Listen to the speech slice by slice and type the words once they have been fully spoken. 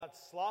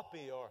got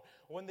sloppy, or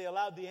when they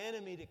allowed the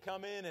enemy to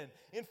come in and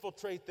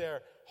infiltrate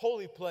their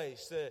holy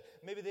place.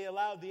 Maybe they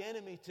allowed the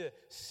enemy to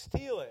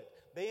steal it.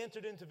 They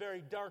entered into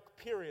very dark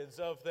periods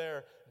of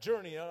their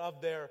journey,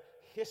 of their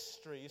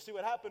history. You see,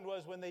 what happened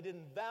was when they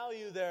didn't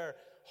value their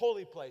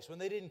holy place, when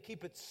they didn't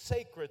keep it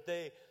sacred,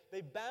 they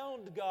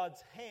bound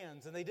God's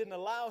hands and they didn't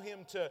allow Him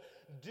to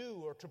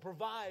do or to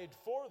provide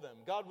for them.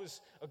 God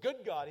was a good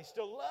God. He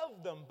still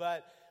loved them,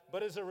 but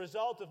as a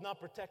result of not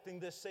protecting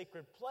this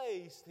sacred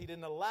place, He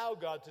didn't allow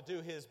God to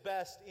do His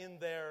best in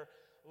their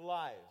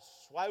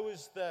lives. Why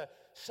was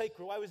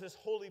this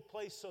holy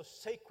place so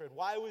sacred?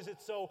 Why was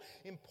it so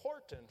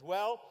important?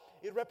 Well,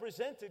 it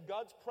represented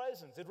God's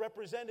presence. It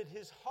represented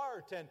His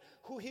heart and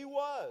who He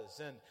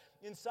was. And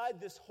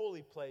inside this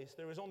holy place,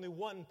 there was only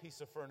one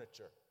piece of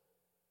furniture.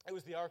 It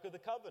was the Ark of the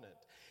Covenant.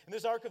 And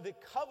this Ark of the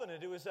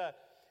Covenant, it was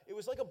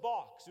like a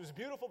box. It was a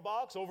beautiful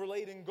box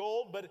overlaid in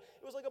gold, but it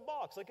was like a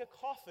box, like a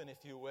coffin,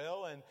 if you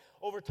will. And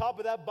over top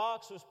of that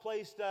box was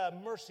placed a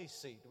mercy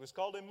seat. It was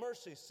called a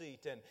mercy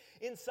seat. And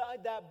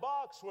inside that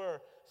box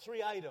were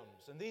 3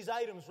 items. And these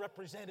items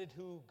represented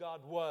who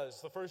God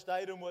was. The first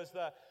item was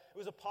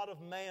a pot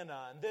of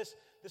manna. And this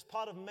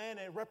pot of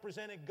manna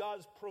represented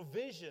God's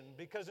provision,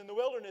 because in the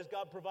wilderness,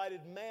 God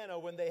provided manna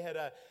when they had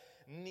a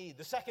need.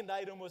 The second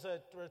item was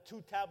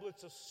 2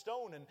 tablets of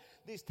stone, and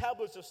these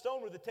tablets of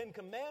stone were the 10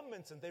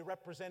 Commandments, and they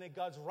represented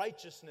God's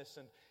righteousness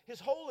and His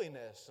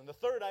holiness. And the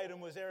third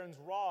item was Aaron's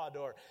rod,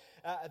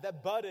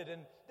 that budded,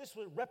 and this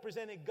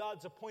represented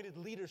God's appointed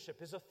leadership,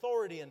 His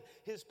authority, and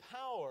His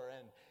power.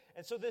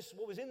 And so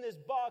what was in this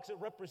box, it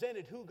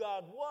represented who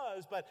God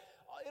was, but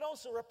it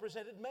also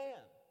represented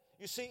man.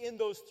 You see, in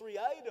those 3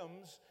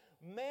 items,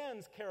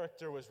 man's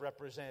character was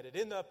represented.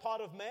 In the pot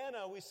of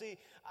manna, we see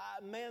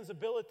man's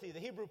ability. The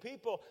Hebrew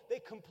people, they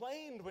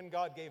complained when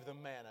God gave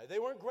them manna. They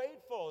weren't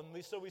grateful,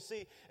 and so we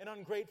see an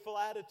ungrateful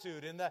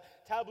attitude. In the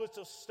tablets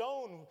of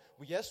stone,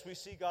 yes, we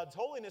see God's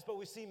holiness, but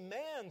we see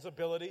man's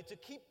ability to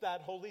keep that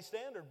holy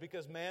standard,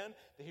 because man,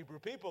 the Hebrew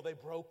people, they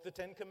broke the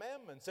 10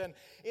 Commandments. And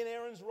in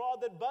Aaron's rod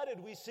that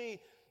budded, we see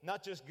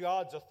not just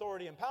God's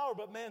authority and power,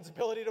 but man's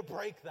ability to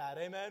break that,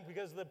 amen?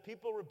 Because the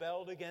people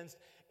rebelled against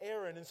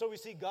Aaron. And so we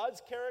see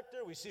God's character,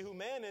 we see who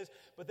man is,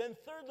 but then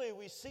thirdly,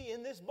 we see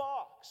in this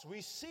box,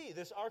 we see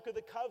this Ark of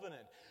the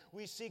Covenant,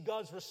 we see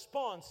God's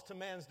response to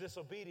man's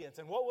disobedience.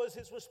 And what was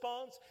His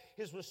response?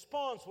 His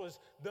response was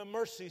the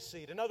mercy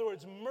seat. In other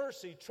words,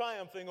 mercy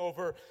triumphing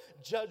over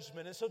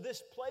judgment. And so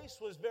this place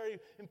was very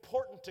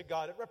important to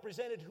God. It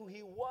represented who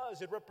He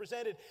was. It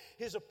represented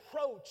His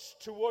approach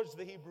towards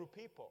the Hebrew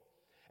people.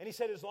 And He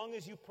said, as long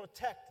as you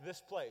protect this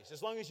place,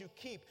 as long as you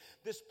keep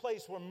this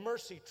place where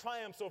mercy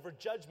triumphs over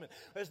judgment,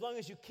 as long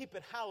as you keep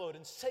it hallowed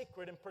and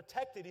sacred and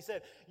protected, He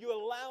said, you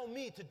allow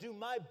me to do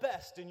my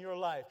best in your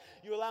life.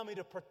 You allow me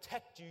to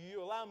protect you.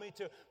 You allow me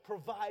to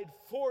provide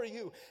for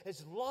you,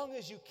 as long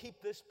as you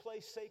keep this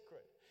place sacred.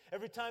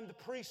 Every time the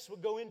priests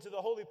would go into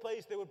the holy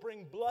place, they would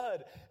bring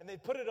blood and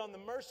they'd put it on the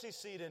mercy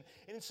seat. And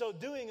in so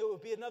doing, it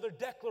would be another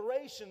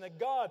declaration that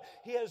God,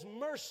 He has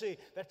mercy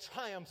that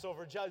triumphs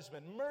over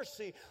judgment,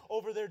 mercy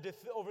over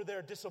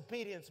their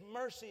disobedience,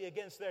 mercy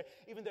against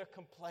even their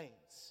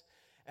complaints.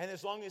 And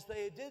as long as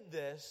they did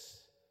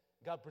this,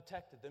 God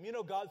protected them. You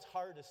know, God's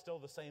heart is still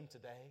the same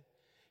today.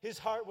 His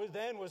heart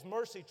was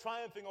mercy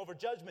triumphing over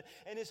judgment,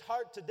 and His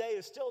heart today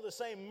is still the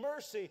same,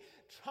 mercy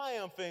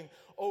triumphing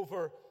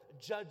over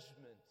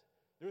judgment.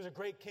 There was a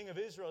great king of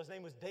Israel, his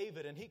name was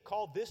David, and he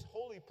called this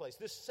holy place,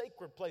 this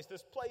sacred place,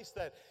 this place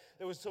that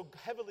was so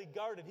heavily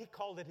guarded, he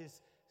called it his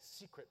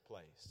secret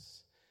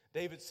place.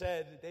 David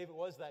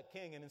was that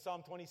king, and in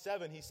Psalm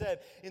 27, he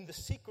said, in the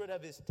secret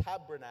of His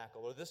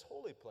tabernacle, or this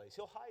holy place,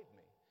 He'll hide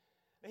me.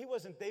 Now,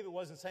 David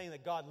wasn't saying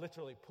that God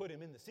literally put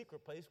him in the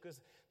secret place, because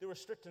there were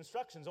strict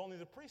instructions. Only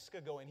the priests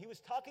could go in. He was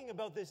talking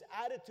about this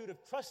attitude of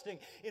trusting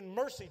in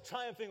mercy,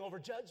 triumphing over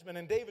judgment.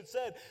 And David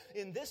said,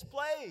 in this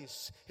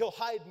place, He'll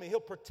hide me, He'll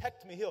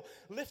protect me, He'll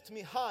lift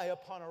me high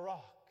upon a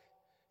rock.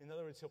 In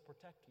other words, He'll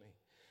protect me.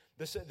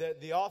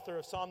 The author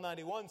of Psalm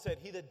 91 said,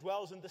 he that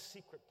dwells in the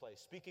secret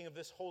place, speaking of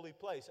this holy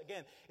place.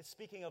 Again, it's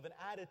speaking of an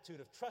attitude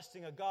of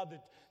trusting a God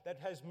that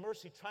has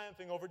mercy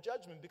triumphing over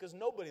judgment, because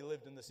nobody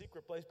lived in the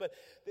secret place, but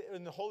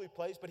in the holy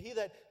place. But he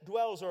that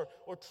dwells or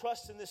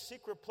trusts in this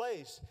secret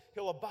place,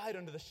 he'll abide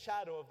under the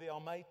shadow of the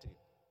Almighty.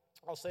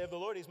 I'll say of the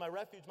Lord, He's my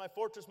refuge, my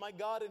fortress, my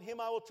God, in Him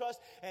I will trust,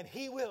 and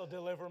He will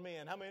deliver me.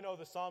 And how many know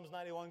the Psalms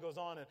 91 goes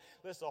on and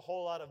lists a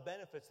whole lot of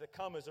benefits that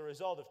come as a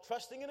result of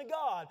trusting in a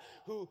God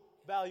who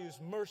values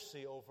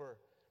mercy over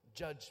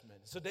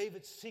judgment. So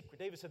David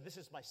said, this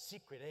is my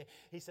secret.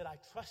 He said, I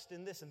trust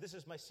in this, and this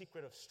is my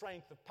secret of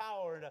strength, of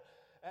power, and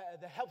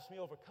that helps me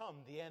overcome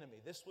the enemy.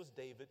 This was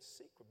David's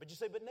secret. But you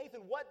say, but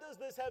Nathan, what does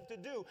this have to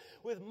do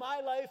with my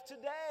life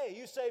today?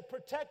 You say,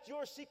 protect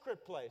your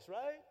secret place,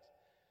 right?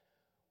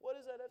 What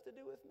does that have to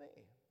do with me?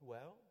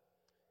 Well,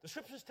 the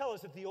Scriptures tell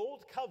us that the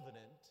Old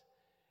Covenant,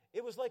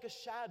 it was like a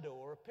shadow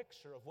or a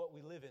picture of what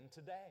we live in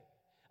today.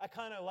 I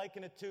kind of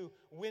liken it to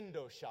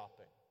window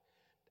shopping.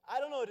 I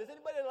don't know, does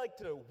anybody like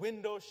to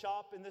window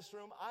shop in this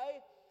room?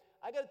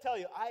 I got to tell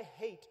you, I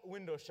hate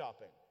window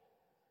shopping.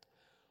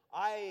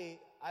 I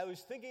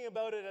was thinking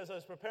about it as I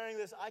was preparing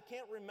this. I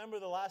can't remember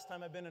the last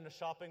time I've been in a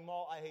shopping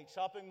mall. I hate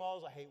shopping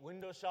malls. I hate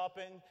window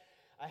shopping.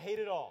 I hate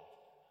it all.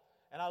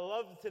 And I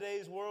love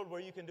today's world where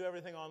you can do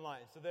everything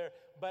online. So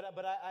but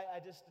I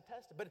just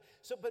detest it.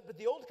 But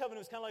the old covenant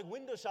was kind of like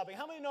window shopping.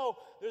 How many know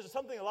there's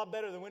something a lot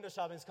better than window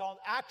shopping? It's called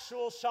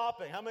actual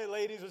shopping. How many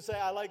ladies would say,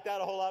 I like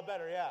that a whole lot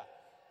better? Yeah.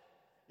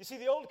 You see,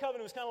 the old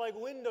covenant was kind of like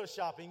window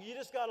shopping. You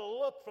just got to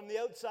look from the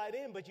outside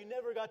in, but you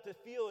never got to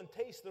feel and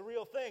taste the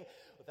real thing.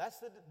 But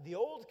that's the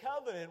old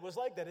covenant was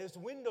like that. It was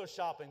window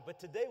shopping. But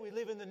today we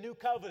live in the new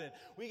covenant.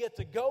 We get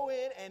to go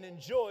in and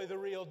enjoy the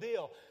real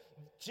deal.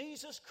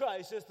 Jesus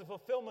Christ is the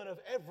fulfillment of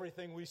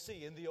everything we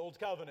see in the old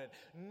covenant.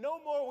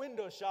 No more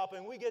window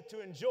shopping. We get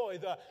to enjoy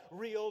the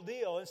real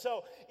deal. And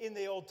so in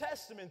the Old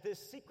Testament, this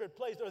secret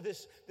place, or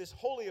this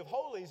Holy of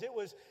Holies, it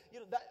was,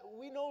 that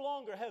we no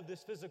longer have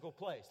this physical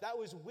place. That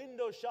was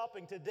window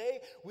shopping. Today,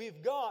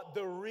 we've got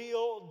the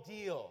real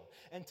deal.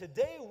 And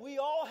today, we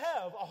all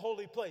have a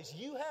holy place.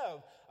 You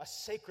have a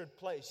sacred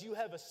place. You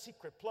have a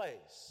secret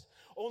place.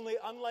 Only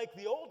unlike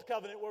the old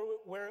covenant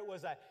where it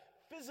was a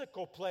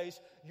physical place,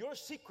 your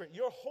secret,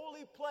 your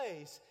holy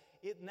place,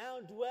 it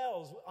now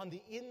dwells on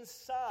the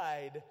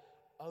inside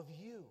of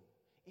you.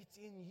 It's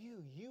in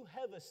you. You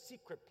have a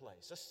secret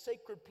place, a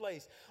sacred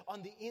place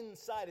on the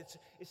inside.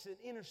 It's an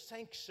inner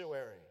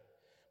sanctuary.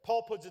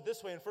 Paul puts it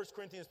this way in 1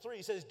 Corinthians 3.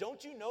 He says,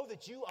 don't you know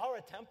that you are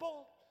a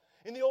temple?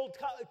 In the Old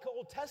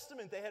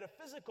Testament, they had a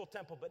physical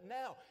temple, but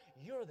now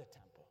you're the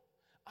temple.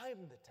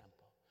 I'm the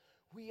temple.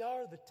 We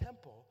are the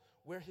temple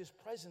where His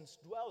presence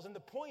dwells. And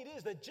the point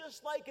is that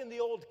just like in the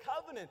Old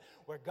Covenant,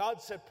 where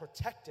God said,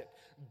 protect it,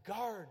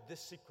 guard this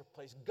secret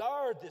place,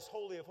 guard this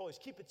Holy of Holies,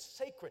 keep it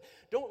sacred,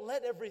 don't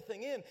let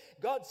everything in.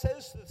 God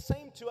says the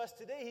same to us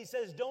today. He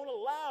says, don't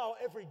allow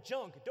every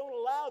junk, don't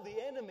allow the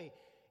enemy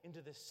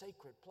into this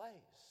sacred place.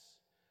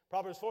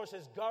 Proverbs 4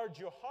 says, guard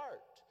your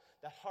heart.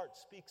 That heart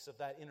speaks of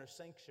that inner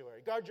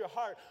sanctuary. Guard your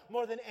heart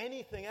more than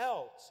anything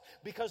else,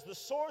 because the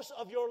source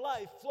of your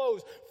life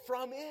flows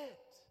from it.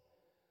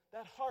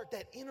 That heart,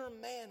 that inner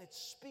man, it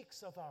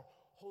speaks of our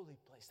holy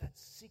place, that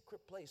secret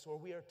place where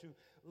we are to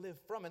live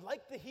from. And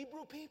like the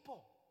Hebrew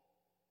people,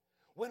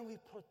 when we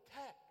protect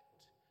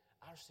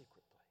our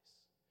secret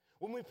place,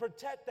 when we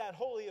protect that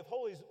Holy of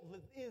Holies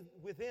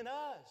within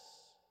us,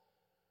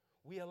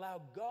 we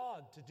allow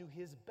God to do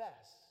His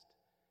best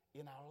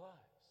in our lives.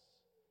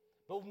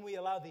 But when we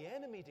allow the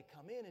enemy to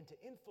come in and to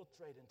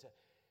infiltrate and to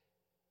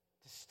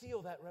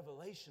steal that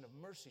revelation of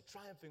mercy,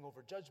 triumphing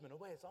over judgment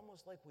away, it's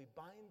almost like we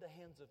bind the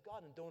hands of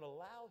God and don't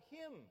allow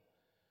Him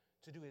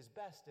to do His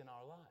best in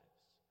our lives.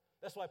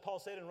 That's why Paul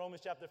said in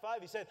Romans chapter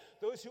 5, he said,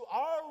 those who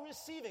are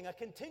receiving, a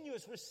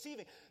continuous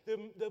receiving,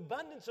 the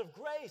abundance of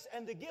grace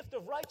and the gift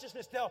of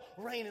righteousness, they'll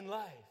reign in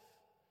life.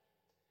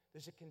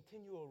 There's a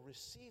continual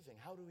receiving.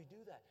 How do we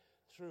do that?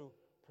 Through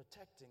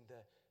protecting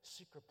the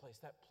secret place,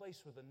 that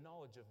place where the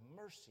knowledge of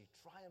mercy,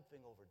 triumphing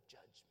over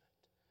judgment,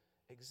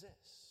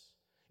 exists.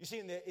 You see,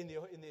 in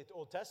the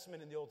Old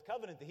Testament, in the Old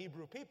Covenant, the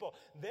Hebrew people,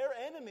 their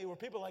enemy were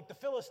people like the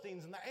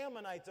Philistines and the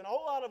Ammonites and a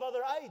whole lot of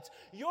other ites.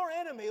 Your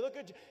enemy,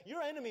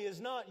 your enemy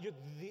is not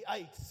the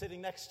ite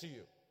sitting next to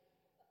you.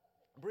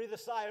 Breathe a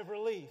sigh of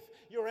relief.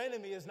 Your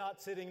enemy is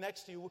not sitting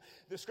next to you.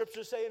 The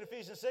scriptures say in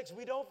Ephesians 6,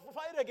 we don't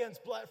fight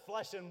against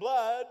flesh and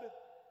blood.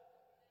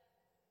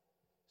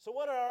 So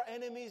what are our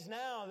enemies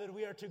now that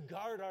we are to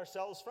guard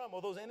ourselves from?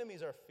 Well, those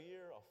enemies are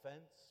fear,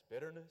 offense,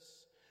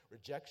 bitterness,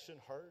 rejection,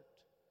 hurt.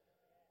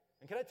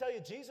 And can I tell you,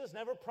 Jesus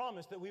never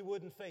promised that we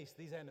wouldn't face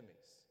these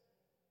enemies.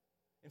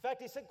 In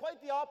fact, He said quite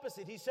the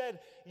opposite. He said,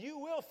 you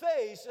will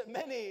face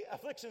many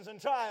afflictions and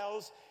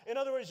trials. In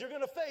other words, you're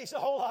going to face a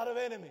whole lot of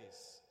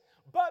enemies.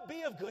 But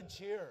be of good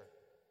cheer,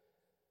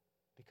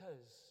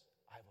 because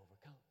I've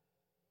overcome.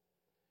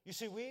 You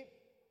see, we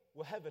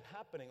will have it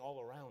happening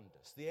all around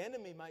us. The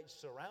enemy might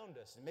surround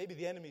us, and maybe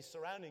the enemy's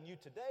surrounding you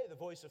today, the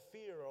voice of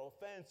fear or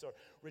offense or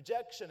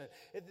rejection.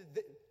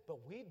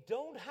 But we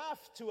don't have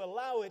to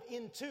allow it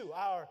into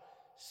our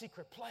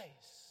secret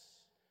place.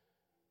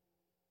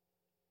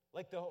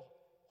 Like the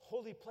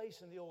holy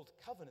place in the Old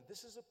Covenant,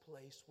 this is a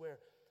place where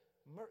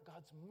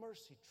God's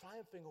mercy,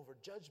 triumphing over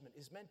judgment,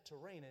 is meant to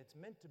reign, and it's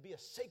meant to be a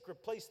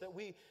sacred place that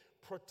we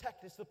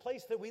protect. It's the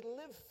place that we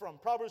live from.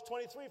 Proverbs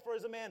 23, for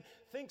as a man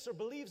thinks or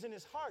believes in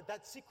his heart,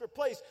 that secret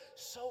place,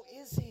 so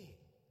is he.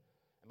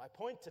 And my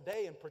point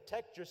today in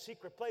protect your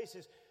secret place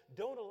is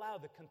don't allow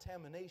the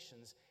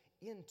contaminations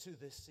into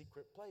this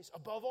secret place.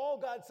 Above all,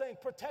 God's saying,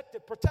 protect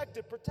it, protect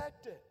it,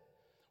 protect it.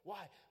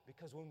 Why?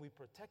 Because when we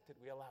protect it,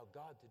 we allow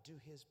God to do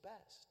His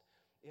best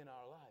in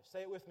our lives.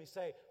 Say it with me.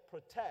 Say,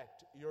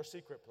 protect your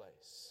secret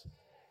place.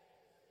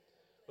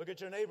 Look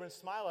at your neighbor and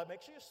smile at.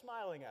 Make sure you're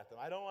smiling at them.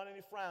 I don't want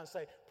any frowns.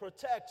 Say,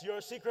 protect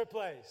your secret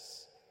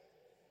place.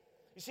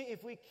 You see,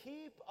 if we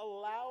keep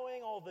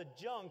allowing all the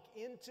junk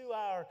into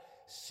our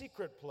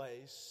secret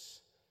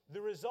place,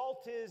 the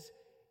result is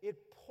it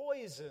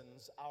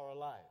poisons our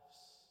lives.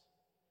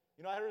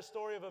 You know, I heard a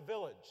story of a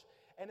village,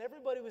 and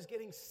everybody was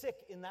getting sick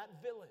in that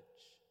village.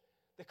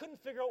 They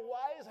couldn't figure out,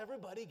 why is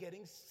everybody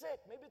getting sick?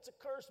 Maybe it's a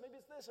curse, maybe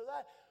it's this or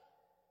that.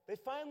 they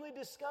finally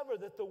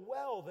discovered that the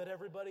well that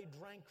everybody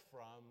drank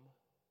from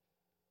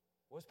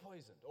was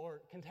poisoned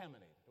or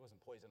contaminated. It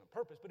wasn't poisoned on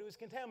purpose, but it was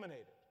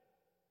contaminated.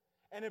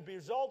 And as a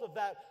result of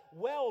that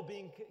well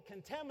being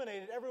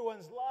contaminated,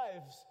 everyone's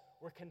lives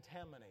were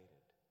contaminated.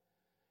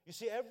 You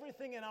see,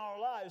 everything in our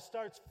lives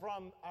starts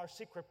from our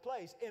secret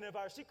place. And if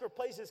our secret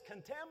place is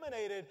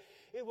contaminated,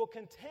 it will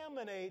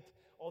contaminate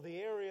all the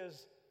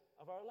areas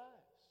of our lives.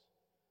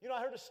 You know,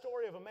 I heard a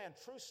story of a man,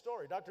 true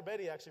story. Dr.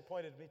 Betty actually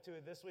pointed me to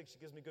it this week. She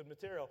gives me good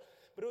material.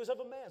 But it was of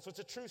a man, so it's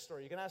a true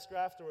story. You can ask her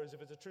afterwards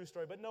if it's a true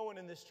story. But no one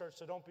in this church,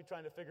 so don't be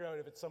trying to figure out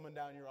if it's someone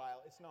down your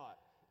aisle. It's not.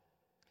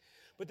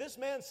 But this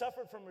man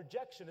suffered from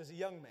rejection as a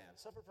young man,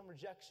 suffered from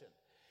rejection.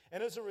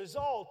 And as a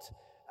result,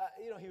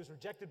 he was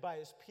rejected by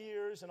his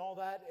peers and all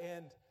that,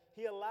 and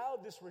he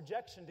allowed this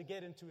rejection to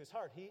get into his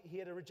heart. He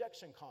had a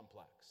rejection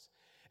complex.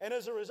 And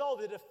as a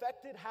result, it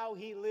affected how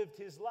he lived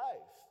his life.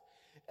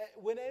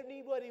 When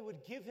anybody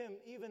would give him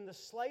even the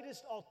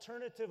slightest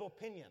alternative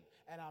opinion,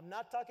 and I'm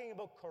not talking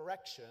about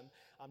correction,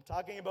 I'm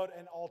talking about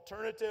an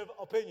alternative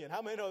opinion.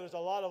 How many know there's a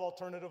lot of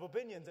alternative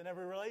opinions in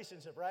every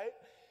relationship, right?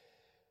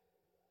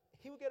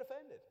 He would get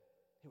offended.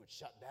 He would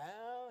shut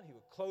down, he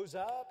would close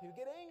up, he would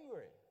get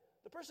angry.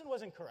 The person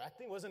wasn't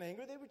correcting, wasn't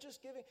angry, they were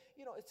just giving,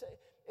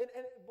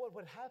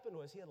 what happened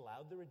was he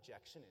allowed the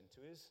rejection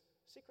into his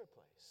secret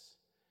place.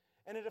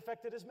 And it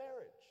affected his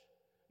marriage.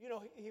 You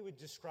know, he would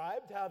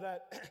describe how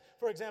that,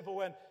 for example,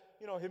 when,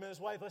 him and his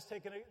wife,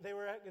 they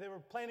were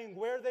planning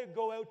where they'd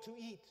go out to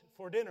eat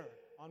for dinner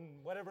on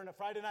whatever, on a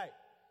Friday night.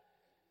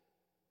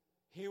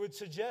 He would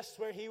suggest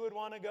where he would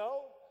want to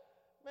go.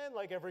 Man,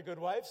 like every good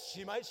wife,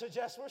 she might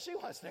suggest where she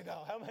wants to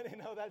go. How many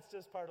know that's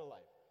just part of life?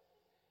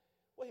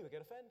 Well, he would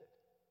get offended.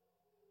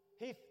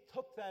 He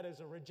took that as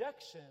a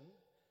rejection,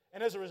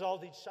 and as a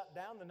result, he'd shut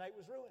down. The night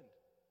was ruined.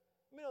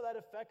 That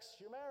affects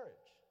your marriage.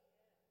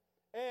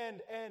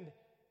 And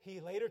he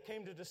later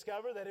came to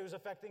discover that it was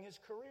affecting his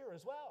career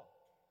as well.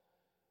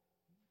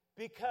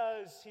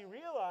 Because he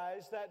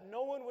realized that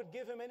no one would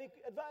give him any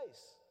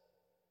advice.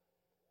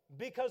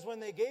 Because when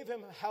they gave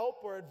him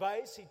help or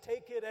advice, he'd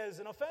take it as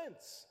an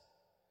offense.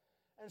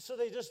 And so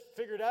they just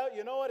figured out,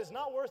 you know what, it's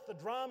not worth the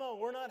drama,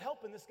 we're not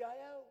helping this guy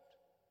out.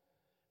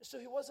 So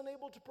he wasn't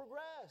able to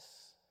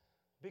progress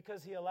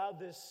because he allowed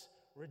this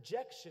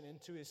rejection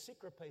into his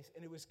secret place,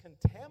 and it was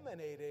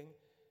contaminating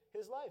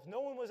his life.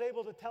 No one was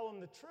able to tell him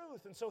the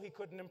truth, and so he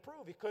couldn't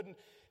improve.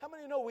 How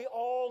many know we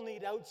all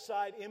need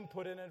outside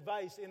input and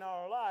advice in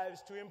our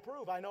lives to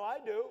improve? I know I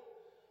do.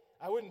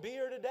 I wouldn't be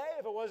here today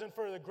if it wasn't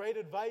for the great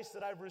advice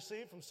that I've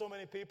received from so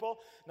many people,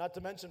 not to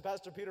mention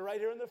Pastor Peter right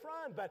here in the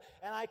front.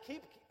 And I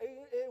keep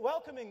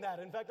welcoming that.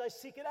 In fact, I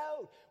seek it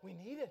out. We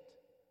need it.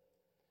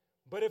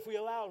 But if we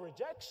allow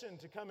rejection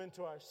to come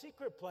into our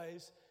secret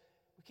place,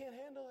 we can't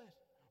handle it.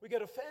 We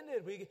get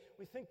offended. We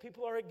think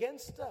people are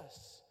against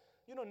us.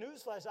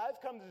 Newsflash, I've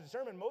come to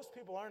determine most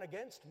people aren't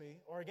against me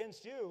or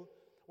against you.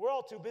 We're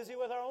all too busy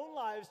with our own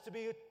lives to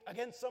be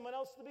against someone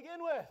else to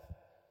begin with.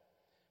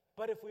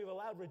 But if we've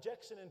allowed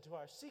rejection into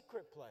our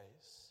secret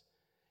place,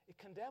 it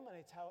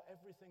contaminates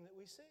everything that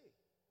we see.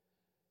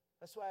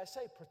 That's why I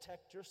say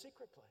protect your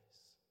secret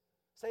place.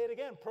 Say it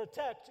again,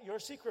 protect your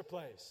secret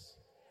place.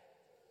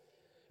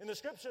 In the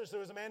scriptures, there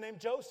was a man named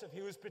Joseph.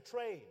 He was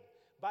betrayed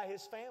by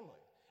his family.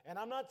 And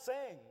I'm not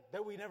saying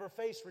that we never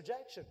face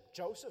rejection.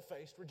 Joseph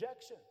faced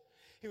rejection.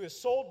 He was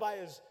sold by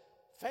his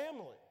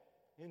family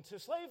into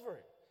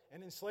slavery.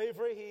 And in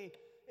slavery,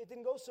 it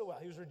didn't go so well.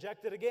 He was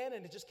rejected again,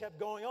 and it just kept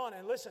going on.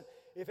 And listen,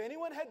 if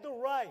anyone had the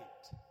right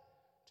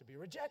to be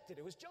rejected,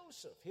 it was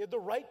Joseph. He had the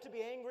right to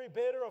be angry,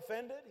 bitter,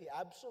 offended. He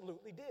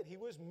absolutely did. He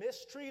was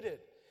mistreated.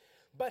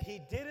 But he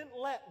didn't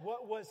let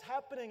what was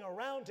happening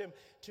around him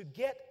to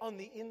get on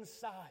the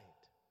inside.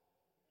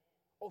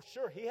 Oh,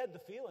 sure, he had the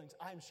feelings.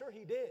 I'm sure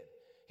he did.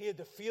 He had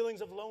the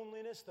feelings of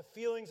loneliness, the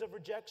feelings of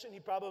rejection. He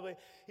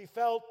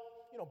felt,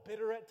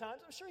 bitter at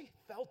times. I'm sure he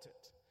felt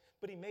it.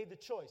 But he made the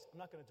choice. I'm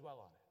not going to dwell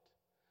on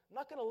it. I'm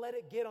not going to let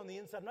it get on the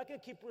inside. I'm not going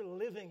to keep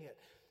reliving it.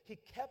 He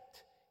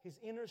kept his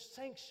inner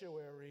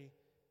sanctuary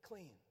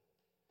clean.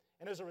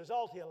 And as a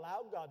result, he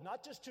allowed God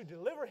not just to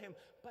deliver him,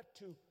 but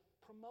to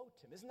promote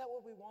him. Isn't that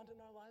what we want in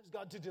our lives?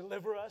 God to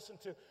deliver us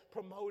and to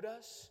promote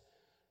us.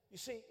 You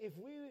see, if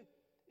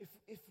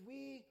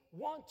we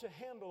want to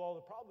handle all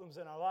the problems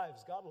in our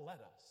lives, God will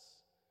let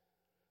us.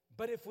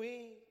 But if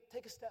we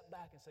take a step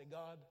back and say,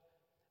 God,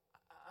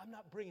 I'm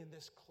not bringing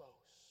this close.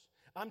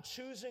 I'm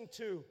choosing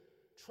to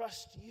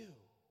trust you.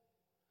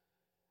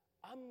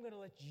 I'm going to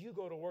let you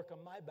go to work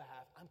on my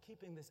behalf. I'm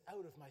keeping this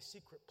out of my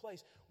secret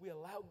place. We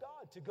allow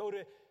God to go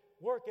to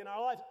work in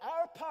our lives.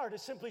 Our part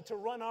is simply to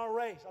run our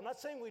race. I'm not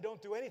saying we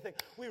don't do anything.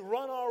 We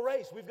run our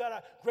race. We've got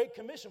a great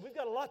commission. We've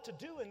got a lot to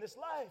do in this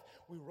life.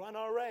 We run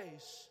our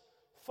race,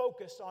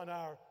 focused on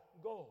our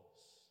goals.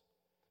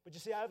 But you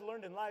see, I've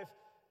learned in life,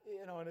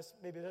 and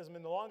maybe it hasn't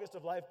been the longest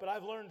of life, but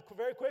I've learned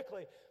very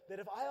quickly that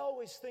if I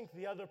always think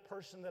the other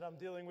person that I'm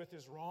dealing with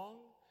is wrong,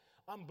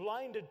 I'm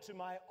blinded to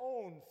my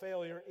own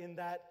failure in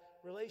that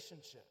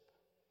relationship.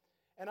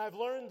 And I've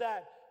learned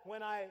that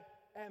when I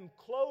am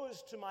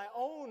closed to my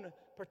own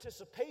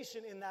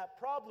participation in that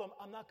problem,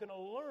 I'm not going to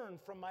learn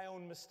from my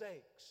own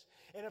mistakes.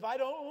 And if I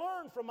don't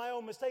learn from my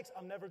own mistakes,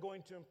 I'm never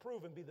going to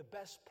improve and be the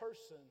best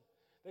person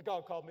that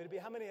God called me to be.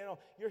 How many know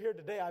you're here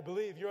today? I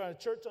believe you're on a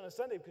church on a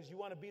Sunday because you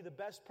want to be the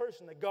best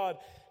person that God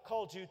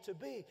called you to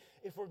be.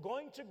 If we're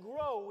going to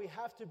grow, we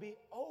have to be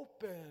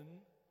open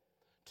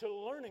to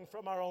learning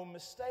from our own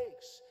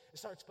mistakes. It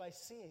starts by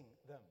seeing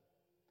them.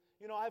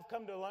 You know, I've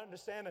come to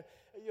understand, and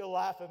you'll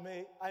laugh at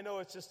me. I know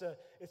it's just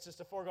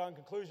a foregone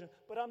conclusion,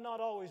 but I'm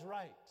not always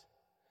right.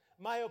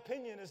 My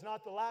opinion is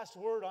not the last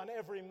word on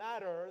every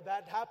matter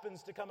that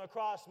happens to come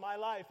across my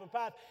life and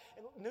path.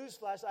 And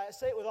newsflash, I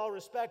say it with all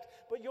respect,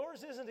 but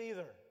yours isn't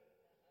either.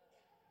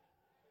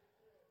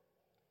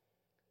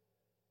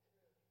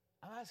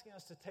 I'm asking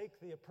us to take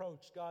the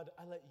approach, God,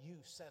 I let you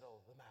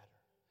settle the matter.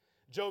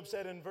 Job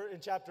said in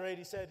chapter 8,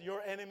 he said,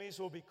 your enemies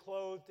will be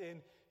clothed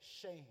in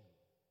shame.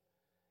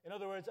 In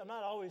other words, I'm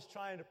not always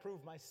trying to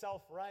prove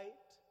myself right,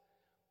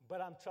 but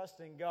I'm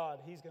trusting God.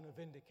 He's going to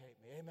vindicate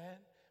me. Amen?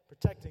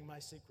 Protecting my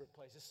secret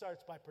place. It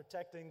starts by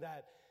protecting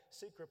that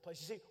secret place.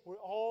 You see, we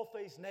all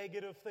face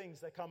negative things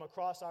that come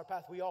across our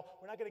path. We're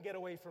not going to get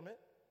away from it.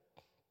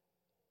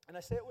 And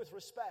I say it with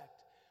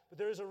respect. But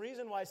there is a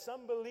reason why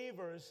some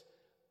believers,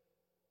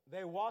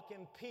 they walk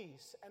in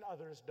peace and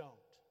others don't.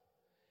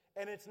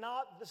 And it's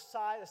not the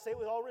size, I say it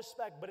with all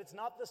respect, but it's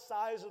not the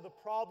size of the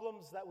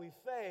problems that we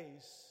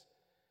face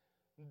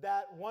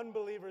that one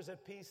believer is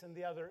at peace and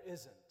the other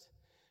isn't.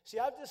 See,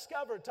 I've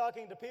discovered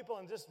talking to people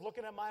and just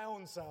looking at my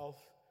own self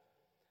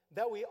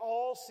that we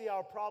all see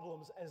our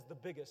problems as the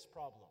biggest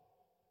problem.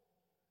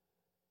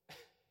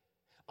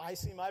 I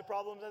see my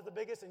problems as the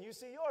biggest and you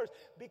see yours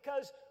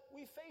because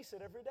we face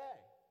it every day.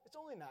 It's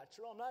only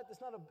natural.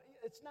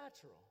 It's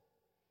natural.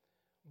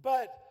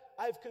 But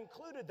I've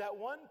concluded that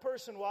one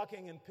person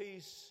walking in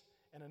peace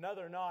and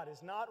another not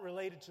is not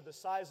related to the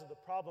size of the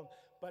problem,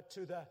 but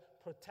to the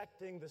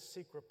protecting the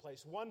secret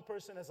place. One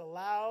person has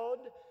allowed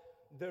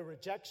the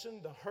rejection,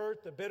 the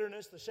hurt, the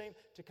bitterness, the shame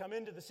to come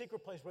into the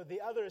secret place, where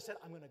the other has said,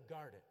 I'm going to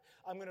guard it.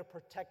 I'm going to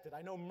protect it.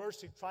 I know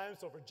mercy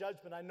triumphs over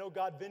judgment. I know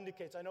God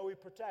vindicates. I know He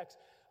protects.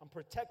 I'm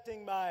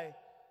protecting my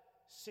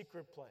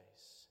secret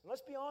place. And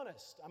let's be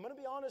honest. I'm going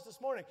to be honest this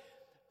morning.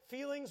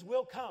 Feelings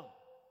will come.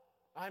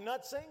 I'm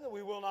not saying that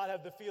we will not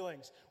have the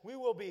feelings. We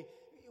will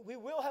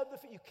have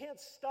you can't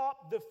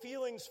stop the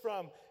feelings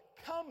from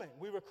coming.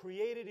 We were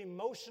created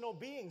emotional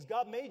beings.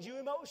 God made you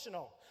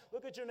emotional.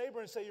 Look at your neighbor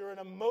and say, you're an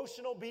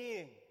emotional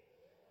being.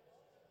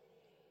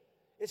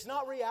 It's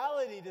not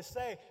reality to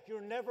say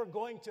you're never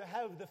going to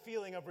have the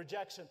feeling of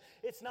rejection.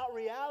 It's not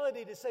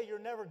reality to say you're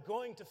never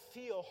going to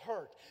feel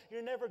hurt.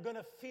 You're never going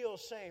to feel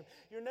shame.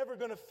 You're never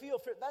going to feel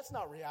fear. That's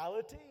not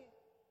reality.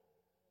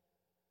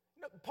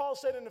 You know, Paul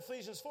said in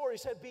Ephesians 4, he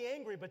said, be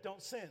angry, but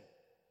don't sin.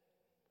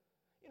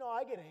 You know,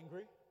 I get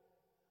angry.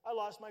 I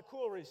lost my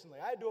cool recently.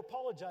 I had to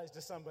apologize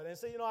to somebody and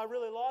say, I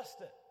really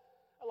lost it.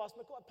 I lost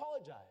my cool. I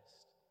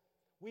apologized.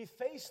 We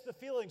face the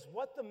feelings.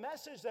 What the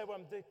message that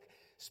I'm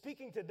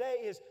speaking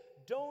today is,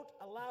 don't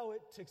allow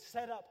it to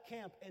set up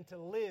camp and to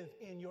live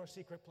in your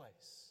secret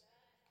place.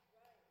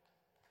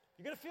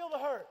 You're going to feel the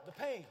hurt, the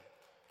pain.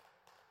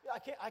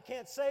 I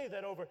can't say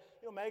that over,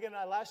 Megan and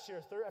I last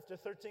year, after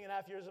 13 and a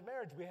half years of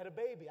marriage, we had a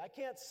baby. I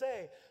can't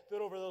say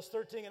that over those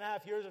 13 and a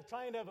half years of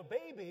trying to have a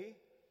baby,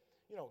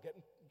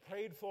 getting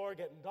prayed for,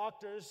 getting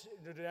doctors,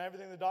 doing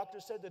everything the doctor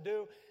said to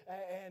do,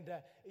 and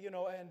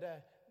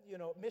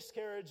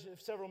miscarriage,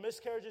 several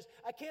miscarriages.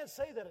 I can't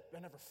say that I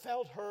never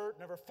felt hurt,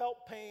 never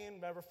felt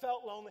pain, never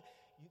felt lonely.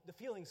 The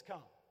feelings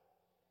come.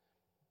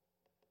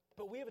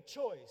 But we have a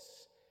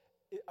choice.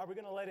 Are we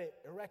going to let it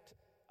erect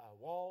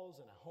walls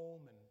and a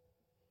home and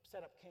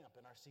set up camp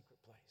in our secret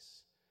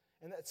place?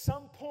 And at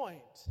some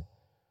point,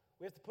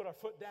 we have to put our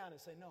foot down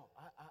and say, no,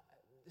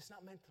 it's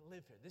not meant to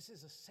live here. This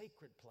is a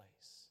sacred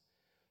place.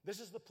 This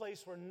is the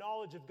place where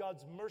knowledge of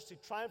God's mercy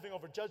triumphing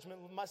over judgment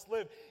must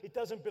live. It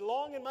doesn't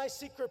belong in my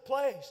secret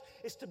place.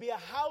 It's to be a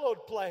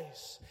hallowed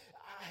place.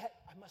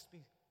 I must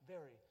be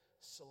very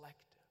selective.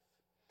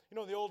 In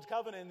the Old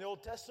Covenant, in the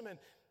Old Testament,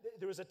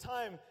 there was a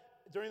time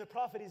during the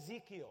prophet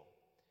Ezekiel,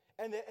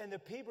 and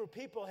the Hebrew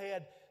people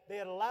had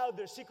allowed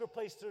their secret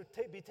place to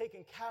be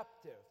taken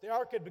captive. The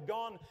ark had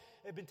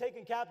been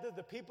taken captive.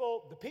 The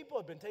people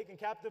had been taken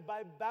captive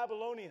by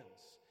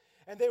Babylonians.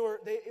 And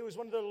it was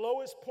one of the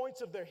lowest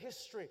points of their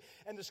history.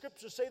 And the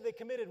scriptures say they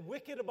committed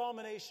wicked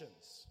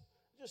abominations.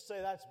 Just say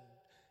that's,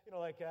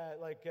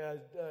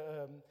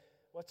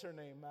 what's her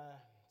name?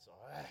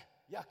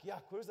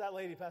 Yuck. Who's that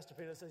lady, Pastor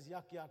Peter, that says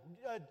yuck?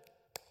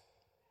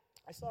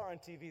 I saw her on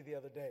TV the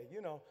other day.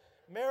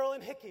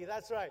 Marilyn Hickey,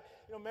 that's right.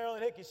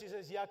 Marilyn Hickey, she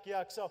says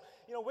yuck. So,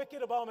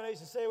 wicked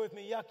abominations, say it with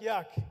me,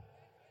 yuck.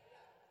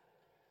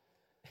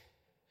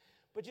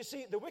 But you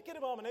see, the wicked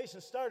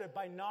abominations started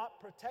by not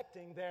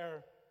protecting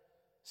their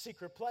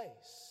secret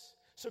place.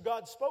 So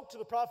God spoke to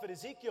the prophet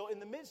Ezekiel in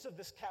the midst of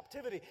this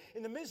captivity,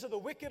 in the midst of the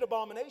wicked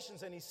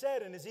abominations, and he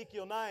said in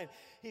Ezekiel 9,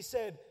 he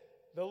said,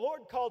 the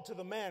Lord called to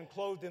the man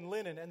clothed in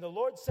linen, and the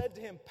Lord said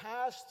to him,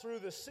 pass through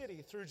the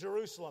city, through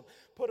Jerusalem.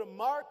 Put a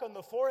mark on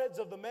the foreheads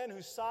of the men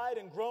who sighed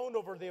and groaned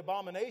over the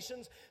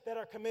abominations that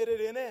are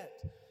committed in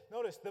it.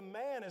 Notice, the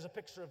man is a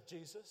picture of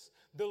Jesus.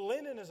 The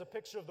linen is a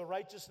picture of the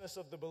righteousness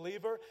of the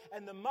believer.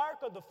 And the mark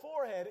on the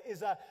forehead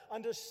is an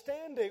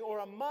understanding or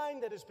a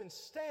mind that has been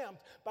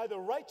stamped by the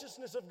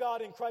righteousness of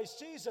God in Christ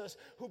Jesus,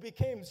 who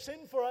became sin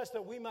for us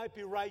that we might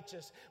be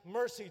righteous.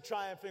 Mercy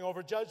triumphing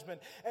over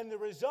judgment. And the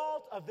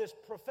result of this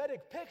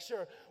prophetic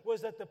picture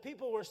was that the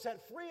people were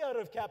set free out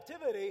of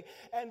captivity,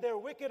 and their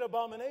wicked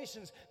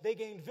abominations, they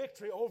gained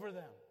victory over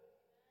them.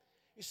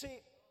 You see,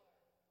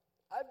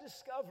 I've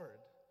discovered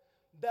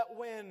that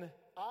when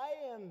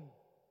I am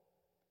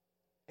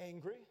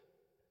angry,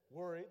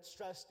 worried,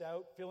 stressed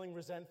out, feeling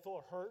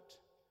resentful, hurt,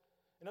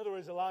 in other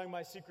words, allowing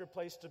my secret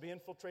place to be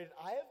infiltrated,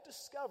 I have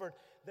discovered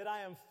that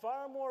I am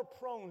far more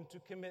prone to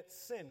commit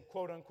sin,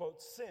 quote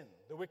unquote sin,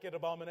 the wicked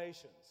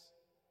abominations,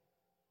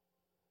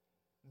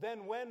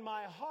 than when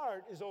my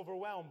heart is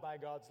overwhelmed by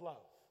God's love.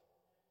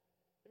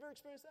 Have you ever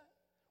experienced that?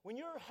 When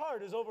your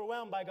heart is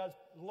overwhelmed by God's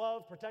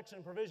love, protection,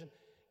 and provision,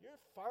 you're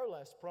far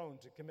less prone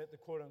to commit the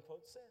quote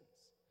unquote sins.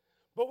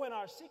 But when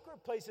our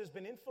secret place has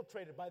been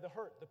infiltrated by the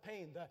hurt, the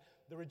pain,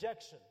 the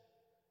rejection,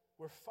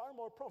 we're far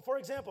more prone. For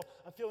example,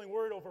 I'm feeling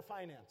worried over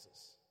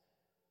finances.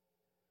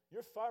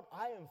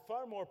 I am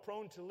far more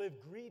prone to live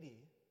greedy,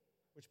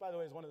 which, by the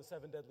way, is one of the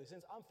 7 deadly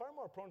sins. I'm far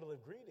more prone to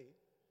live greedy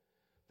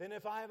than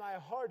if my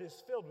heart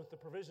is filled with the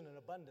provision and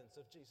abundance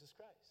of Jesus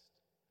Christ.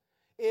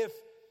 If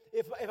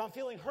I'm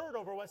feeling hurt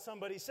over what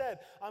somebody said,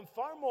 I'm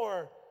far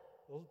more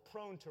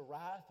prone to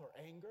wrath or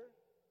anger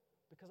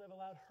because I've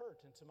allowed hurt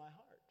into my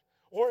heart.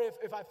 Or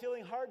if I'm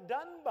feeling hard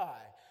done by,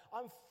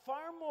 I'm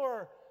far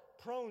more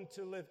prone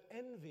to live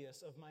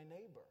envious of my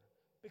neighbor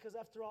because,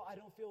 after all, I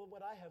don't feel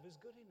what I have is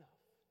good enough.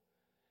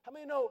 How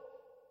many know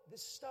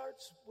this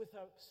starts with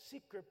a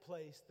secret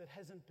place that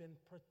hasn't been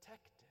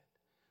protected?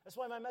 That's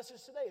why my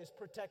message today is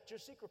protect your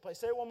secret place.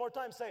 Say it one more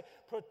time. Say,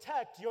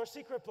 protect your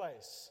secret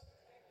place.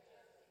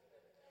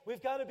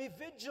 We've got to be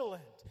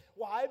vigilant.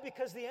 Why?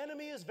 Because the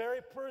enemy is very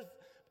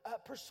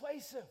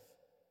persuasive.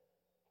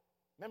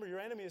 Remember,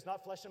 your enemy is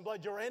not flesh and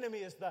blood. Your enemy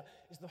is the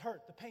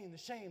hurt, the pain, the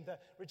shame, the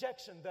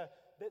rejection, the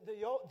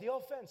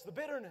offense, the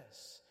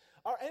bitterness.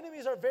 Our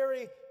enemies are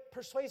very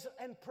persuasive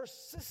and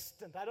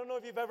persistent. I don't know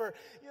if you've ever,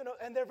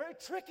 and they're very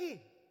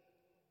tricky.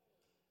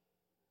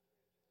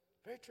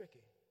 Very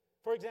tricky.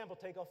 For example,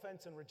 take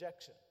offense and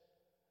rejection.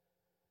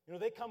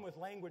 They come with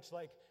language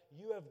like,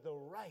 you have the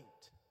right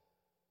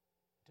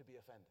to be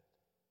offended.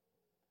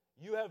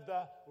 You have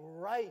the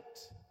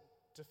right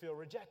to feel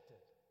rejected.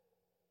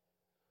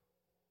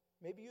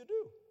 Maybe you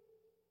do.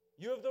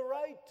 You have the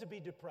right to be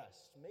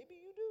depressed. Maybe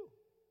you do.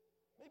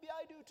 Maybe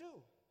I do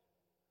too.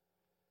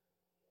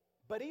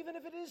 But even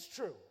if it is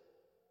true,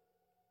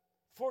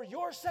 for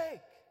your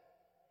sake,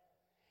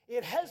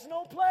 it has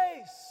no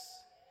place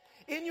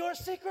in your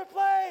secret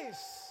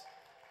place.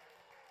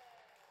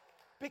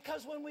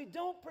 Because when we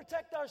don't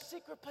protect our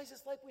secret place,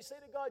 it's like we say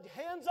to God,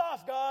 hands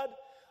off, God,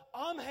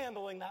 I'm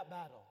handling that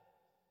battle.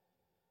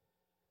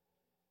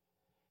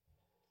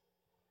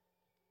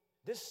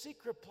 This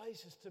secret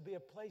place is to be a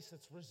place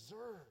that's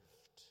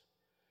reserved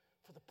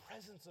for the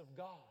presence of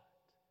God.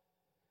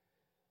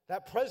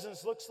 That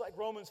presence looks like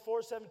Romans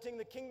 4:17,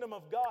 the kingdom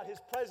of God, His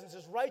presence,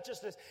 His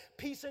righteousness,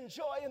 peace and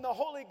joy in the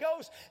Holy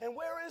Ghost. And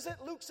where is it?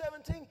 Luke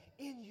 17,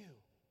 in you.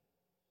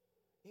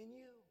 In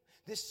you.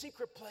 This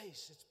secret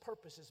place, its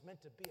purpose is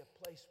meant to be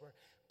a place where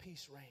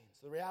peace reigns.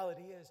 The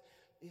reality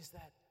is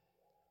that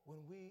when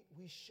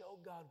we show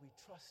God we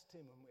trust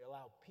Him, and we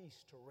allow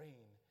peace to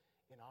reign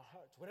in our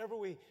hearts. Whatever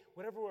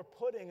we're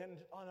putting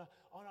on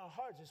our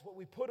hearts is what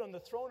we put on the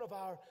throne of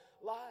our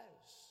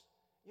lives.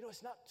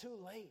 It's not too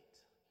late.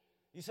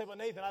 You say, well,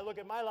 Nathan, I look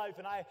at my life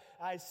and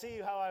I see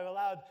how I've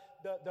allowed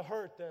the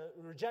hurt, the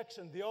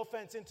rejection, the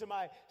offense into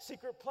my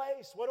secret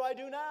place. What do I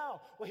do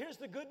now? Well, here's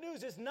the good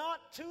news. It's not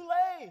too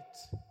late.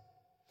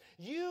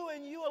 You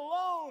and you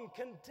alone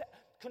can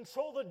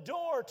control the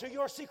door to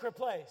your secret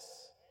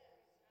place.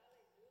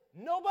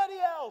 Nobody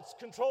else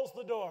controls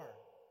the door.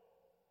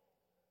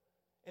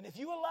 And if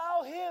you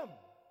allow Him,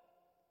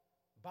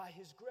 by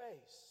His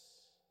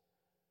grace,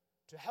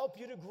 to help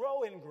you to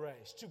grow in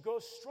grace, to go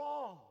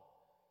strong,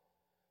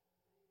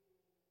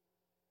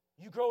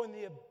 you grow in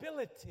the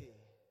ability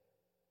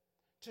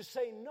to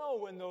say no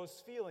when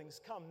those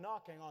feelings come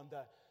knocking on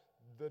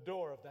the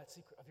door of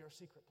your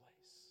secret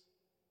place.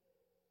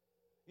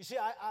 You see,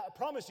 I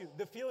promise you,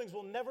 the feelings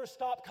will never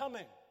stop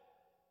coming.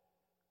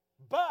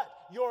 But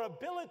your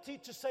ability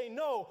to say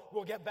no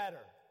will get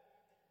better.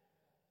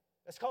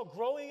 It's called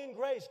growing in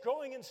grace,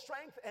 growing in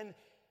strength, and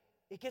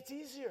it gets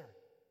easier.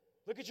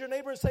 Look at your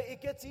neighbor and say,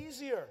 it gets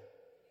easier.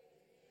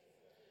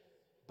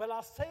 But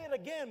I'll say it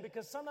again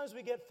because sometimes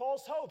we get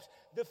false hopes.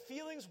 The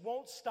feelings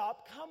won't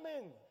stop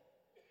coming.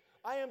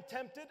 I am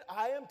tempted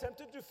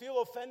to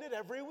feel offended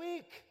every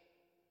week.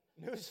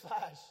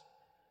 Newsflash.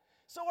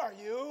 So are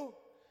you.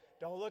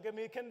 Don't look at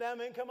me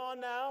condemning. Come on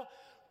now.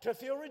 To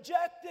feel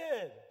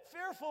rejected,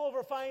 fearful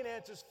over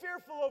finances,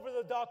 fearful over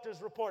the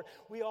doctor's report.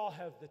 We all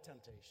have the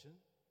temptation.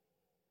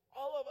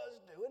 All of us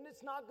do, and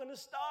it's not going to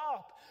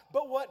stop.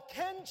 But what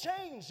can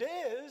change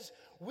is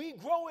we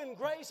grow in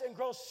grace and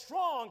grow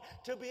strong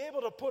to be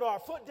able to put our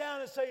foot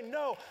down and say,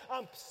 no,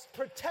 I'm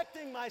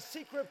protecting my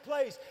secret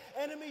place.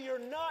 Enemy, you're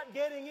not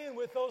getting in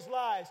with those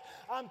lies.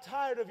 I'm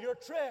tired of your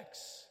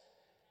tricks.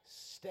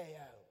 Stay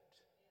out.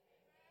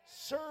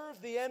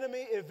 Serve the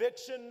enemy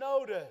eviction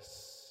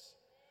notice.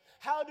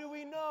 How do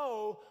we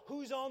know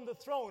who's on the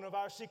throne of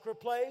our secret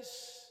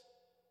place?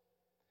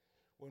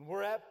 When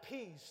we're at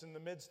peace in the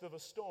midst of a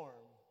storm,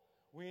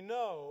 we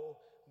know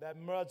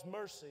that God's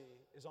mercy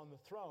is on the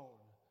throne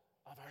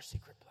of our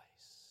secret place.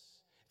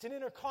 It's an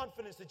inner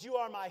confidence that you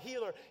are my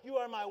healer, you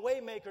are my way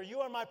maker,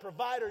 you are my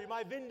provider, you're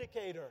my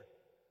vindicator.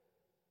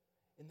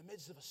 In the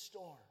midst of a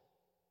storm,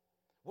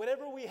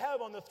 whatever we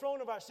have on the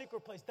throne of our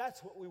secret place,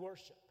 that's what we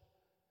worship.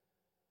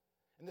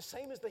 And the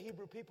same as the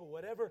Hebrew people,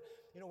 whatever,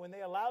 when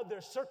they allowed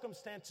their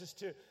circumstances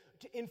to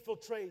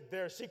infiltrate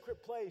their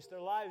secret place,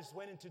 their lives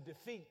went into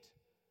defeat.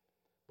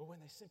 But when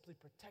they simply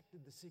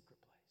protected the secret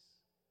place,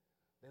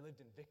 they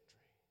lived in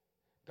victory.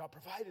 God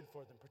provided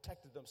for them,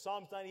 protected them.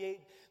 Psalms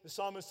 98, the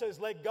psalmist says,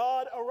 let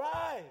God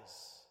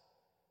arise.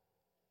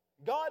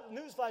 God,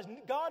 newsflash,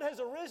 God has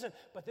arisen.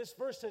 But this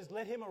verse says,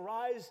 let him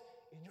arise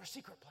in your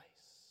secret place.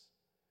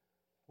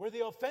 Where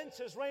the offense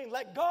has reigned,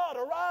 let God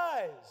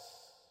arise.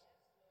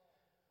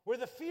 Where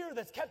the fear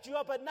that's kept you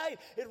up at night,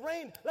 it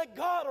reigned, let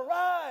God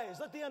arise.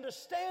 Let the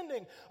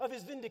understanding of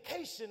his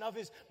vindication, of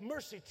his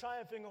mercy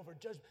triumphing over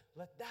judgment,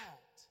 let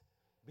that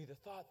be the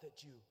thought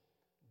that you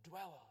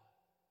dwell on.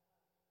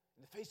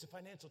 In the face of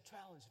financial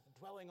challenge,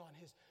 dwelling on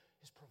his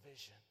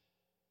provision.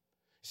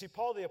 You see,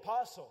 Paul the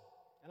Apostle,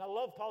 and I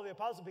love Paul the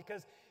Apostle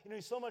because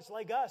he's so much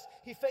like us.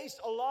 He faced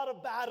a lot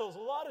of battles, a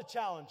lot of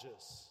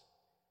challenges.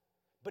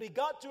 But he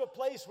got to a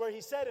place where he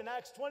said in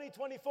Acts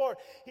 20:24,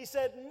 he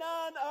said,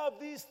 none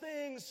of these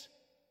things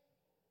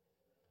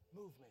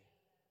move me.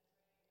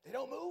 They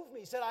don't move me.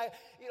 He said, I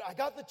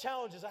got the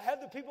challenges. I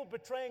have the people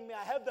betraying me.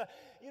 I have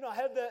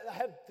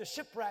the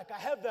shipwreck. I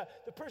have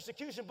the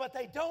persecution, but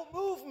they don't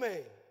move me.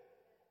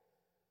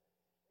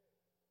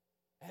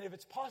 And if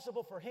it's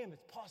possible for him,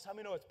 it's possible. How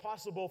many know it's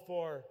possible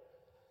for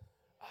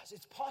us?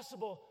 It's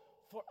possible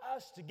for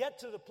us to get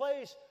to the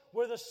place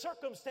where the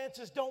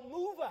circumstances don't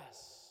move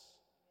us.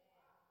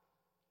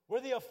 Where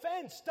the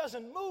offense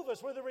doesn't move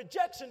us, where the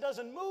rejection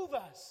doesn't move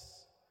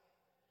us.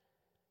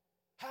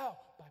 How?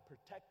 By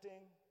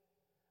protecting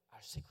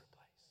our secret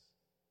place.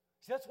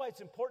 See, that's why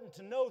it's important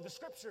to know the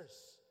Scriptures.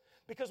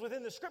 Because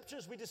within the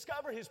Scriptures, we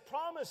discover his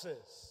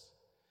promises.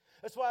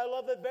 That's why I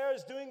love that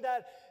Vera's doing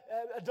that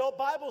adult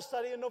Bible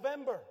study in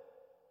November.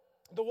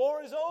 The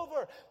war is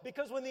over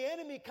because when the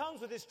enemy comes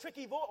with his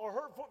tricky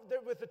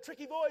with the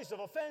tricky voice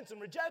of offense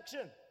and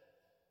rejection,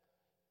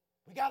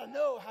 we got to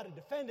know how to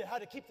defend it, how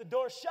to keep the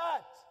door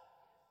shut.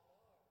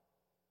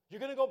 You're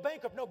going to go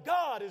bankrupt. No,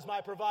 God is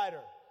my provider.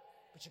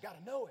 But you got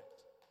to know it.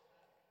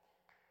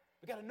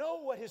 We got to know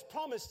what his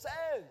promise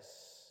says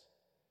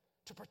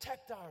to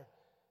protect our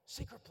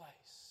secret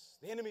place.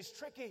 The enemy's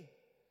tricky.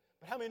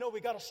 But how many know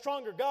we got a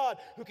stronger God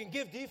who can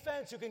give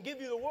defense, who can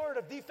give you the word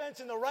of defense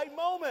in the right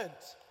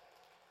moment?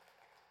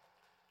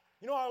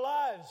 Our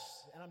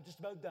lives, and I'm just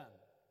about done,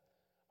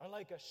 are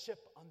like a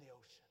ship on the ocean.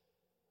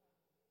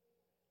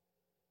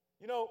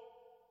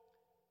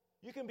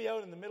 You can be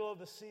out in the middle of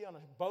the sea on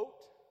a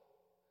boat.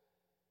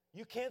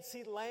 You can't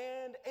see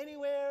land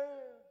anywhere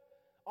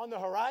on the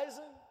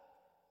horizon.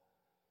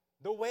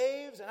 The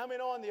waves, and how many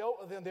know on the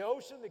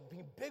ocean, there can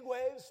be big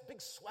waves,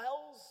 big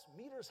swells,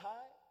 meters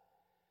high.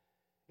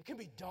 It can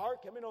be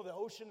dark. How many know the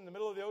ocean, in the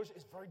middle of the ocean,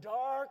 is very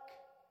dark,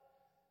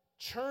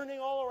 churning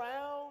all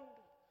around.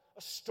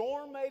 A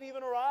storm might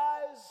even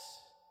arise.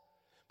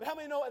 But how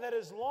many know that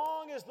as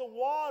long as the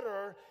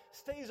water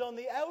stays on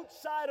the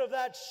outside of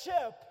that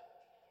ship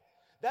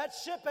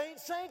ain't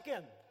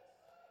sinking?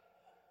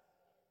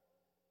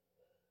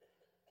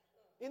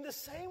 In the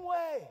same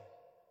way,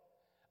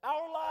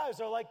 our lives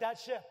are like that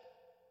ship.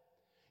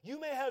 You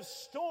may have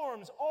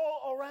storms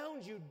all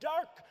around you,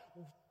 dark,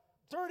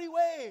 dirty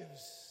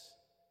waves.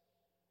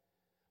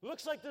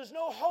 Looks like there's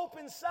no hope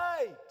in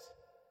sight.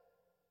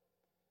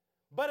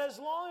 But as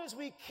long as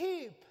we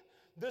keep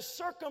the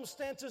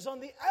circumstances on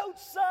the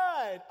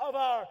outside of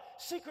our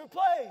secret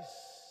place,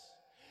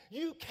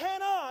 you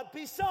cannot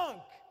be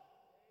sunk.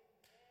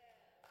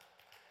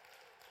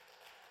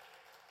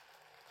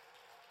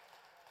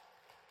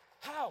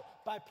 How?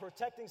 By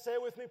protecting, say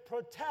it with me,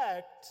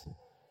 protect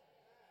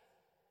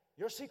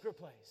your secret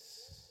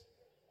place.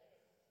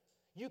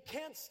 You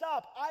can't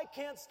stop. I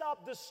can't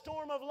stop the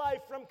storm of life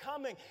from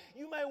coming.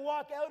 You may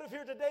walk out of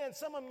here today and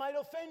someone might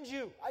offend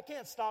you. I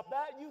can't stop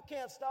that. You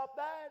can't stop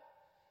that.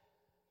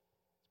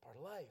 It's part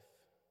of life.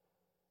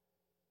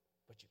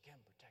 But you can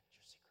protect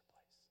your secret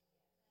place.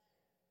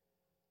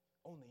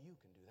 Only you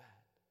can do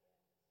that.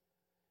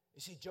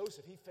 You see,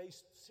 Joseph, he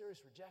faced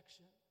serious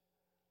rejection,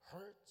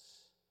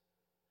 hurts,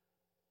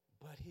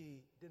 But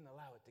he didn't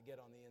allow it to get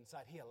on the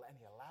inside. He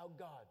allowed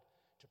God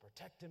to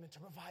protect him and to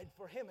provide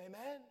for him.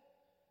 Amen?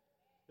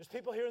 There's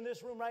people here in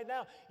this room right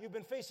now. You've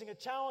been facing a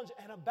challenge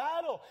and a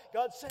battle.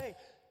 God's saying,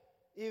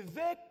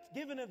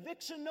 give an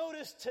eviction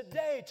notice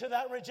today to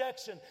that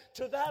rejection,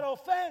 to that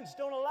offense.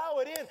 Don't allow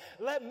it in.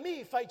 Let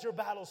me fight your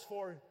battles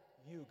for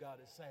you, God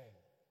is saying.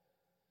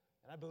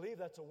 And I believe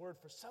that's a word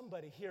for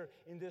somebody here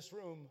in this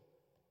room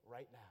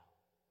right now.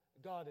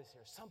 God is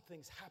here.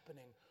 Something's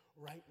happening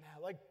right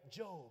now. Like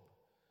Job.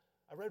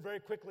 I read very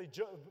quickly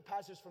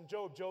passages from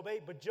Job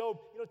 8. But Job,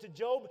 to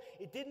Job,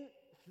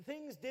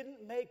 things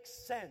didn't make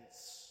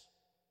sense.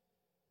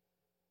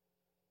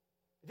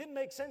 It didn't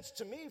make sense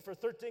to me for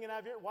 13 and a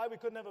half years why we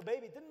couldn't have a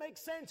baby. It didn't make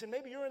sense, and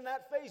maybe you're in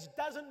that phase. It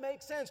doesn't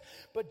make sense.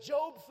 But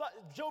Job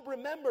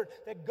remembered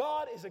that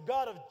God is a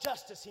God of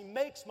justice. He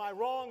makes my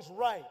wrongs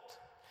right.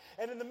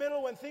 And in the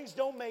middle, when things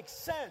don't make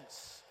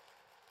sense,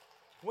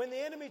 when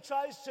the enemy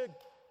tries to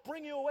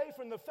bring you away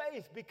from the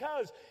faith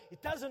because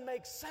it doesn't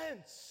make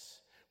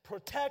sense,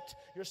 protect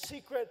your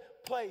secret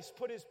place.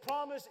 Put His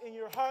promise in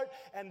your heart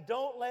and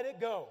don't let it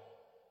go.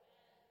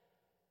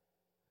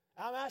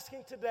 I'm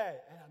asking today,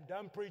 and I'm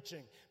done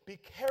preaching, be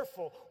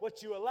careful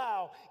what you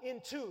allow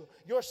into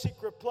your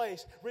secret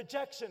place.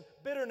 Rejection,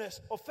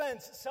 bitterness,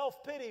 offense,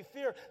 self-pity,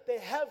 fear, they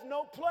have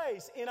no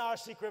place in our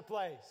secret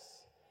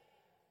place.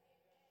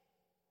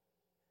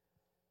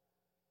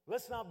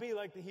 Let's not be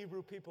like the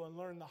Hebrew people and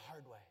learn the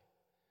hard way.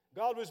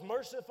 God was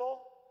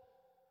merciful.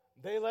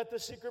 They let the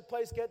secret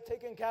place get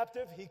taken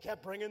captive. He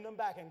kept bringing them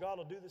back, and God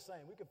will do the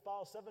same. We could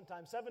fall 7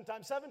 times, 7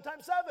 times, 7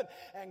 times 7,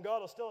 and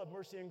God will still have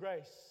mercy and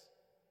grace.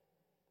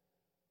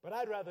 But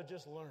I'd rather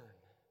just learn.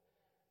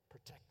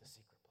 Protect the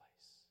secret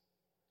place.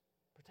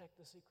 Protect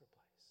the secret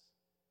place.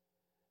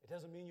 It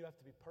doesn't mean you have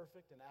to be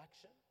perfect in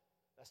action.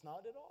 That's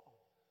not at all.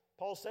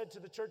 Paul said to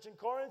the church in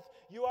Corinth,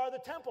 you are the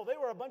temple. They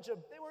weren't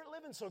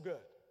living so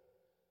good.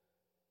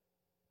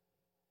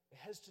 It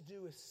has to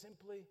do with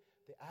simply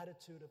the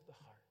attitude of the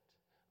heart.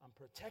 I'm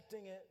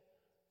protecting it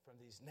from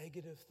these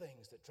negative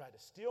things that try to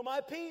steal my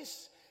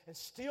peace and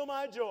steal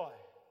my joy.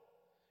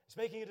 It's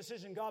making a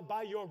decision, God,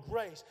 by your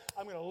grace,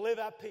 I'm going to live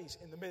at peace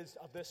in the midst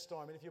of this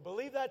storm. And if you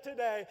believe that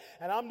today,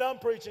 and I'm done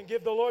preaching,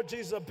 give the Lord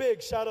Jesus a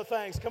big shout of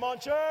thanks. Come on,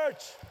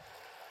 church.